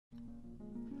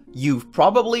You've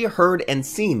probably heard and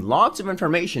seen lots of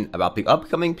information about the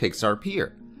upcoming Pixar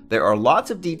Pier. There are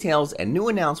lots of details and new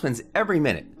announcements every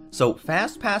minute, so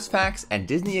Fastpass Facts and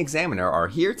Disney Examiner are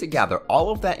here to gather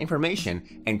all of that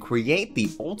information and create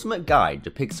the ultimate guide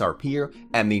to Pixar Pier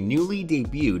and the newly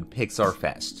debuted Pixar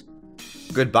Fest.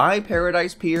 Goodbye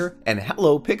Paradise Pier and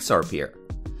hello Pixar Pier.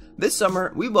 This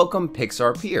summer we welcome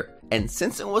Pixar Pier, and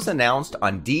since it was announced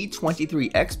on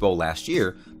D23 Expo last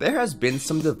year, there has been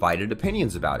some divided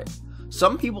opinions about it.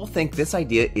 Some people think this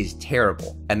idea is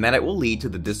terrible and that it will lead to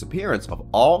the disappearance of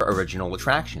all original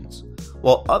attractions,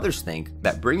 while others think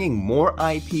that bringing more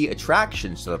IP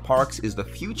attractions to the parks is the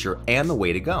future and the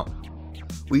way to go.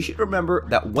 We should remember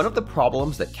that one of the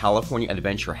problems that California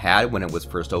Adventure had when it was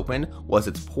first opened was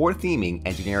its poor theming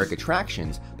and generic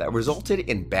attractions that resulted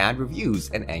in bad reviews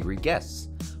and angry guests.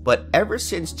 But ever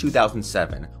since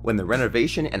 2007, when the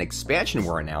renovation and expansion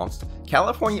were announced,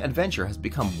 California Adventure has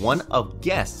become one of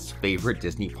guests' favorite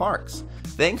Disney parks,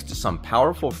 thanks to some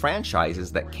powerful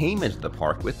franchises that came into the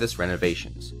park with this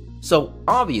renovations. So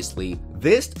obviously,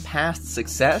 this past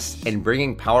success in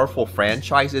bringing powerful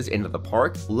franchises into the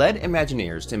park led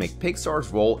Imagineers to make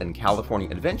Pixar's role in California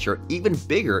Adventure even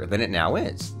bigger than it now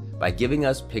is, by giving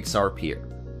us Pixar Pier.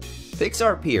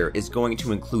 Pixar Pier is going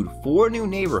to include 4 new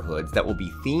neighborhoods that will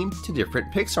be themed to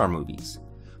different Pixar movies.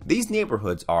 These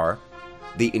neighborhoods are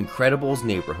the Incredibles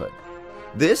neighborhood.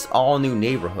 This all-new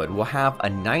neighborhood will have a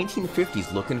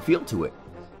 1950s look and feel to it.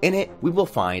 In it, we will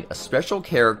find a special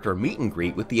character meet and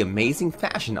greet with the amazing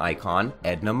fashion icon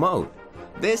Edna Mode.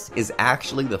 This is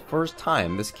actually the first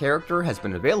time this character has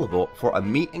been available for a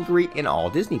meet and greet in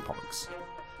all Disney parks.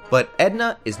 But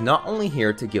Edna is not only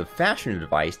here to give fashion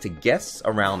advice to guests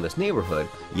around this neighborhood.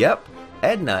 Yep,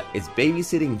 Edna is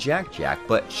babysitting Jack Jack,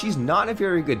 but she's not a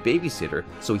very good babysitter,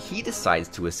 so he decides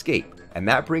to escape, and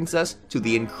that brings us to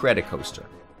the Incredicoaster.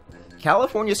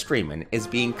 California Screamin' is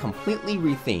being completely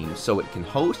rethemed so it can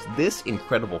host this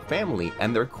incredible family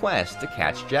and their quest to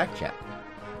catch Jack Jack.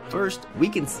 First, we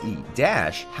can see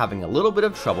Dash having a little bit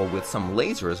of trouble with some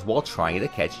lasers while trying to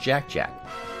catch Jack Jack.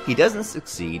 He doesn't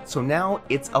succeed, so now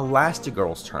it's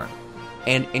Elastigirl's turn.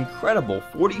 And incredible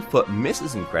 40-foot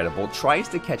Mrs. Incredible tries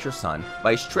to catch her son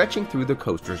by stretching through the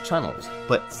coaster's tunnels,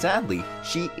 but sadly,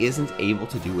 she isn't able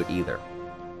to do it either.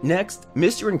 Next,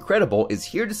 Mr. Incredible is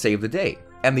here to save the day,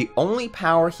 and the only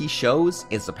power he shows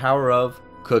is the power of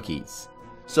cookies.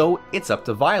 So it's up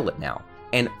to Violet now,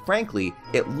 and frankly,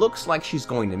 it looks like she's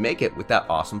going to make it with that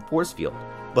awesome force field.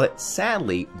 But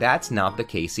sadly, that's not the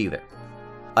case either.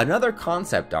 Another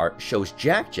concept art shows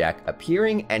Jack Jack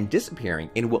appearing and disappearing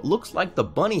in what looks like the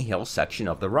Bunny Hill section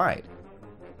of the ride.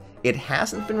 It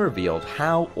hasn't been revealed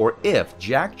how or if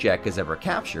Jack Jack is ever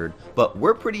captured, but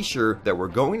we're pretty sure that we're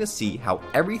going to see how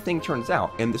everything turns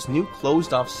out in this new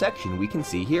closed off section we can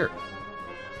see here.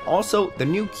 Also, the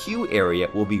new queue area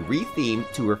will be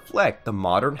rethemed to reflect the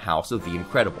modern House of the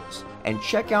Incredibles, and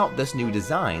check out this new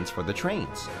designs for the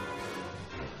trains.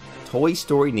 Toy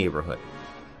Story Neighborhood.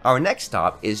 Our next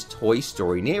stop is Toy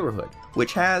Story Neighborhood,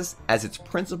 which has as its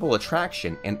principal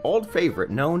attraction an old favorite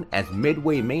known as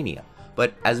Midway Mania.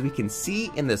 But as we can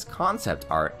see in this concept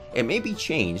art, it may be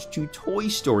changed to Toy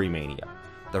Story Mania.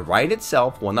 The ride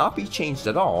itself will not be changed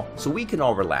at all, so we can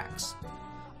all relax.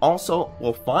 Also,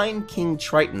 we'll find King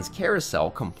Triton's carousel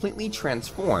completely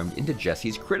transformed into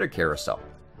Jessie's Critter Carousel.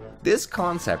 This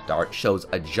concept art shows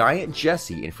a giant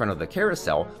Jessie in front of the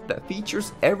carousel that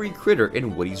features every critter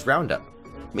in Woody's Roundup.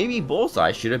 Maybe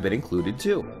Bullseye should have been included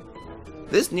too.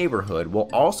 This neighborhood will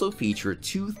also feature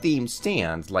 2 themed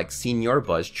stands like Señor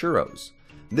Buzz Churros.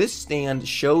 This stand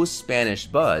shows Spanish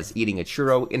Buzz eating a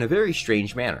churro in a very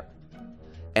strange manner.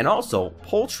 And also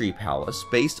Poultry Palace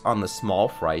based on the Small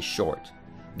Fry short.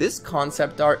 This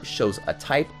concept art shows a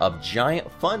type of giant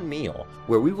fun meal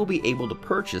where we will be able to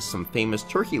purchase some famous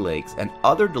turkey legs and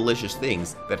other delicious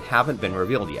things that haven't been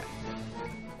revealed yet.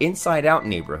 Inside Out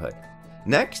Neighborhood.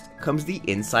 Next comes the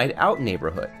Inside Out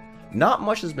Neighborhood. Not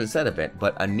much has been said of it,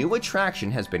 but a new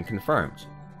attraction has been confirmed.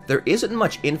 There isn't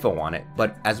much info on it,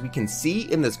 but as we can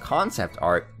see in this concept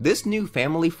art, this new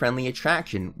family-friendly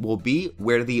attraction will be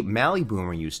where the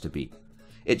Malibu used to be.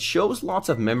 It shows lots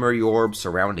of memory orbs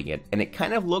surrounding it, and it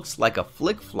kind of looks like a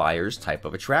Flick Flyers type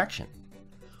of attraction.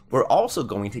 We're also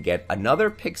going to get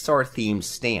another Pixar-themed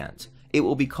stand. It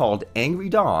will be called Angry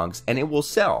Dogs, and it will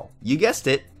sell, you guessed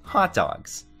it, hot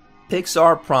dogs.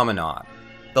 Pixar Promenade.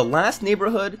 The last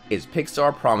neighborhood is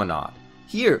Pixar Promenade.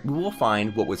 Here we will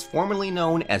find what was formerly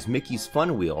known as Mickey's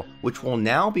Fun Wheel, which will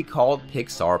now be called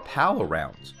Pixar Pal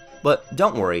Around. But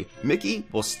don't worry, Mickey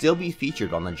will still be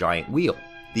featured on the giant wheel.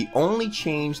 The only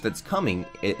change that's coming,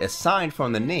 aside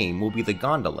from the name, will be the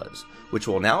gondolas, which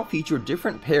will now feature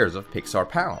different pairs of Pixar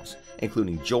pals,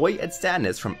 including Joy and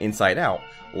Sadness from Inside Out,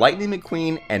 Lightning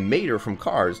McQueen and Mater from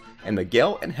Cars, and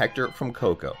Miguel and Hector from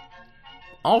Coco.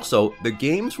 Also, the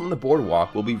games from the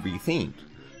boardwalk will be rethemed.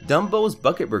 Dumbo's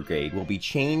Bucket Brigade will be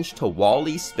changed to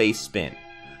Wally's Space Spin.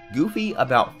 Goofy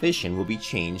About Fishin' will be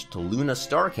changed to Luna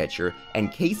Starcatcher,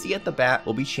 and Casey at the Bat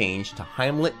will be changed to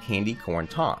Heimlich Candy Corn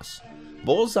Toss.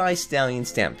 Bullseye Stallion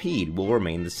Stampede will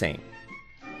remain the same.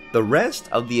 The rest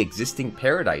of the existing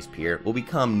Paradise Pier will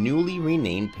become newly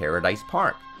renamed Paradise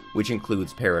Park, which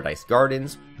includes Paradise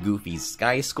Gardens, Goofy's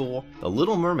Sky School, the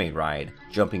Little Mermaid Ride,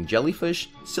 Jumping Jellyfish,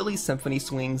 Silly Symphony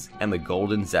Swings, and the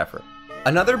Golden Zephyr.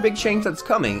 Another big change that's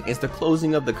coming is the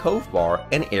closing of the Cove Bar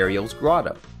and Ariel's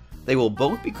Grotto. They will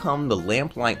both become the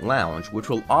Lamplight Lounge, which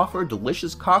will offer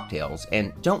delicious cocktails,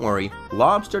 and don't worry,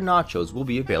 lobster nachos will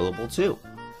be available too.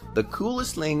 The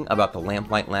coolest thing about the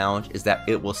Lamplight Lounge is that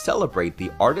it will celebrate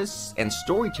the artists and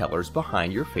storytellers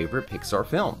behind your favorite Pixar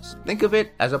films. Think of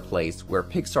it as a place where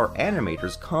Pixar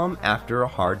animators come after a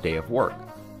hard day of work.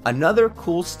 Another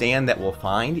cool stand that we'll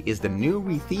find is the new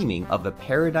retheming of the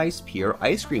Paradise Pier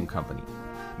Ice Cream Company.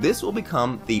 This will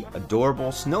become the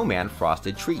adorable Snowman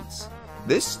Frosted Treats.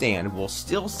 This stand will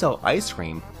still sell ice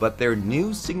cream, but their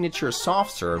new signature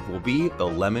soft serve will be the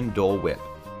Lemon Dole Whip.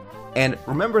 And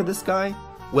remember this guy?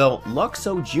 Well,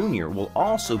 Luxo Jr. will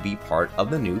also be part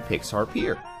of the new Pixar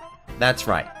Pier. That's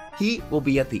right, he will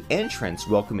be at the entrance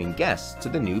welcoming guests to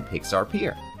the new Pixar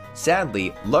Pier.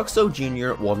 Sadly, Luxo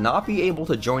Jr. will not be able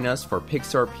to join us for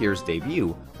Pixar Pier's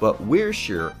debut, but we're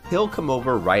sure he'll come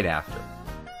over right after.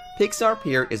 Pixar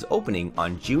Pier is opening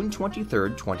on June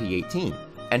 23, 2018.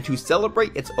 And to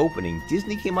celebrate its opening,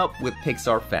 Disney came up with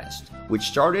Pixar Fest, which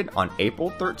started on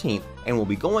April 13th and will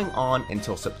be going on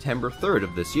until September 3rd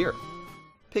of this year.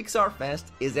 Pixar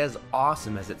Fest is as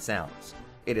awesome as it sounds.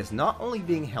 It is not only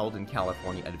being held in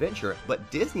California Adventure, but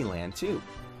Disneyland too.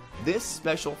 This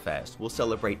special fest will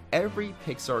celebrate every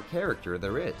Pixar character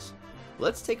there is.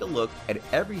 Let's take a look at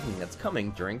everything that's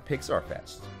coming during Pixar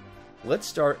Fest. Let's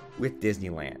start with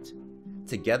Disneyland.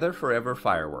 Together Forever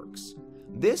Fireworks.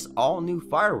 This all-new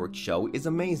fireworks show is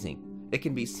amazing. It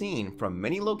can be seen from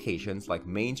many locations like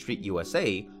Main Street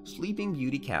USA, Sleeping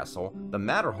Beauty Castle, the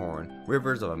Matterhorn,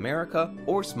 Rivers of America,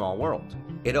 or Small World.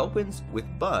 It opens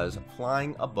with Buzz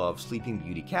flying above Sleeping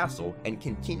Beauty Castle and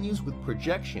continues with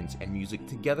projections and music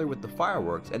together with the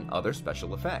fireworks and other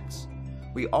special effects.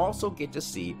 We also get to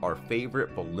see our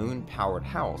favorite balloon-powered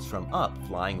house from Up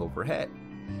flying overhead,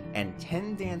 and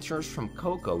 10 dancers from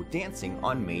Coco dancing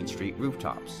on Main Street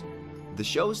rooftops. The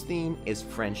show's theme is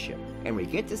friendship, and we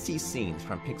get to see scenes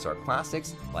from Pixar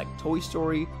classics like Toy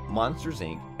Story, Monsters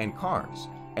Inc., and Cars,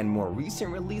 and more recent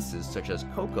releases such as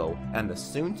Coco and the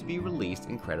soon-to-be-released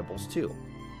Incredibles 2.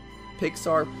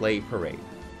 Pixar Play Parade.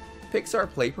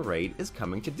 Pixar Play Parade is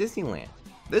coming to Disneyland.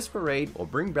 This parade will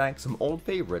bring back some old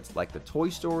favorites like the Toy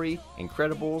Story,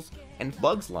 Incredibles, and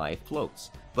Bugs Life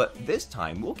floats, but this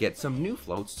time we'll get some new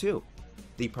floats too.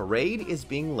 The parade is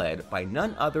being led by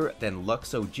none other than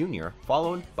Luxo Jr.,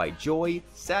 followed by Joy,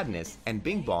 Sadness, and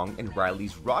Bing Bong and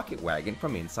Riley's Rocket Wagon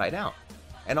from Inside Out.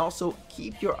 And also,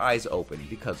 keep your eyes open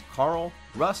because Carl,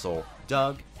 Russell,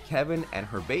 Doug, Kevin, and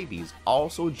her babies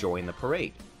also join the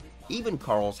parade. Even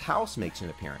Carl's house makes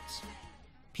an appearance.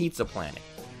 Pizza Planet.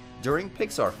 During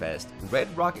Pixar Fest,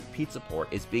 Red Rocket Pizza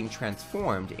Port is being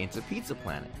transformed into Pizza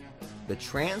Planet. The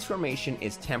transformation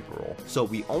is temporal, so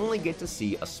we only get to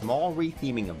see a small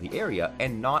retheming of the area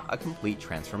and not a complete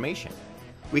transformation.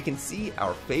 We can see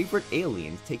our favorite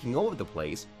aliens taking over the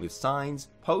place with signs,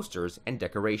 posters, and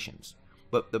decorations.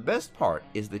 But the best part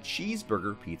is the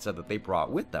cheeseburger pizza that they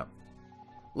brought with them.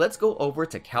 Let's go over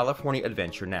to California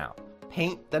Adventure now.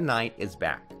 Paint the Night is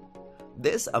back.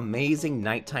 This amazing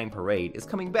nighttime parade is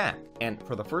coming back, and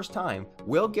for the first time,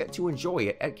 we'll get to enjoy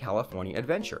it at California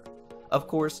Adventure. Of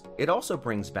course, it also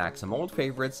brings back some old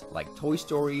favorites like Toy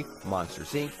Story,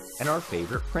 Monsters Inc., and our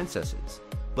favorite princesses.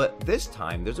 But this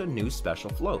time there's a new special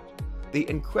float. The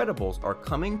Incredibles are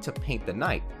coming to paint the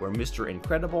night where Mr.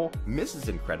 Incredible, Mrs.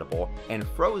 Incredible, and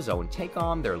Frozone take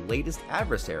on their latest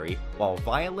adversary while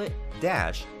Violet,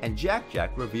 Dash, and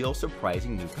Jack-Jack reveal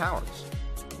surprising new powers.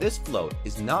 This float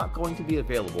is not going to be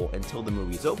available until the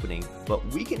movie's opening, but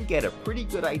we can get a pretty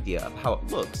good idea of how it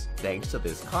looks thanks to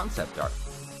this concept art.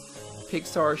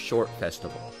 Pixar Short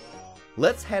Festival.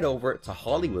 Let's head over to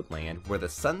Hollywoodland where the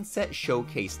Sunset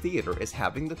Showcase Theater is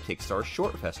having the Pixar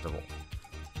Short Festival.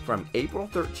 From April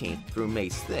 13th through May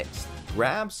 6th,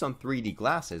 Grab some 3D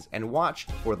glasses and watch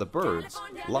for the birds,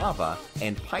 lava,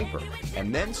 and Piper.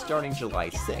 And then starting July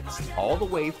 6th all the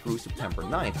way through September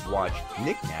 9th, watch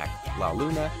Knick Knack, La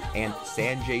Luna, and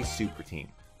Sanjay Super Team.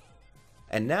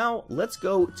 And now let's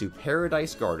go to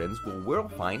Paradise Gardens where we'll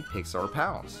find Pixar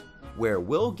pals, where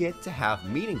we'll get to have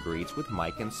meet and greets with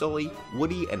Mike and Sully,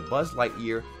 Woody and Buzz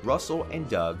Lightyear, Russell and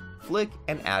Doug, Flick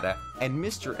and Ada, and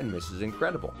Mr. and Mrs.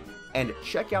 Incredible. And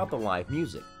check out the live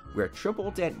music, where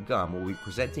Triple Dent Gum will be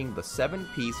presenting the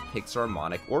 7-piece Pixar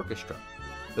Monic Orchestra.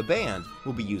 The band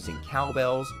will be using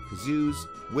cowbells, kazoos,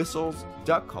 whistles,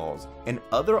 duck calls, and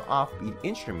other offbeat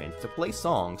instruments to play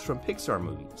songs from Pixar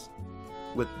movies.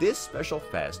 With this special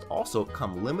fest also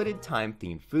come limited time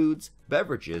themed foods,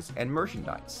 beverages, and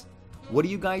merchandise. What do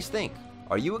you guys think?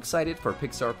 Are you excited for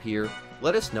Pixar Pier?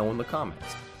 Let us know in the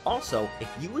comments. Also, if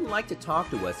you would like to talk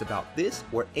to us about this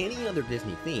or any other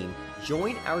Disney theme,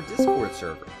 join our Discord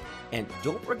server. And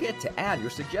don't forget to add your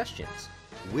suggestions.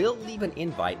 We'll leave an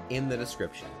invite in the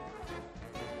description.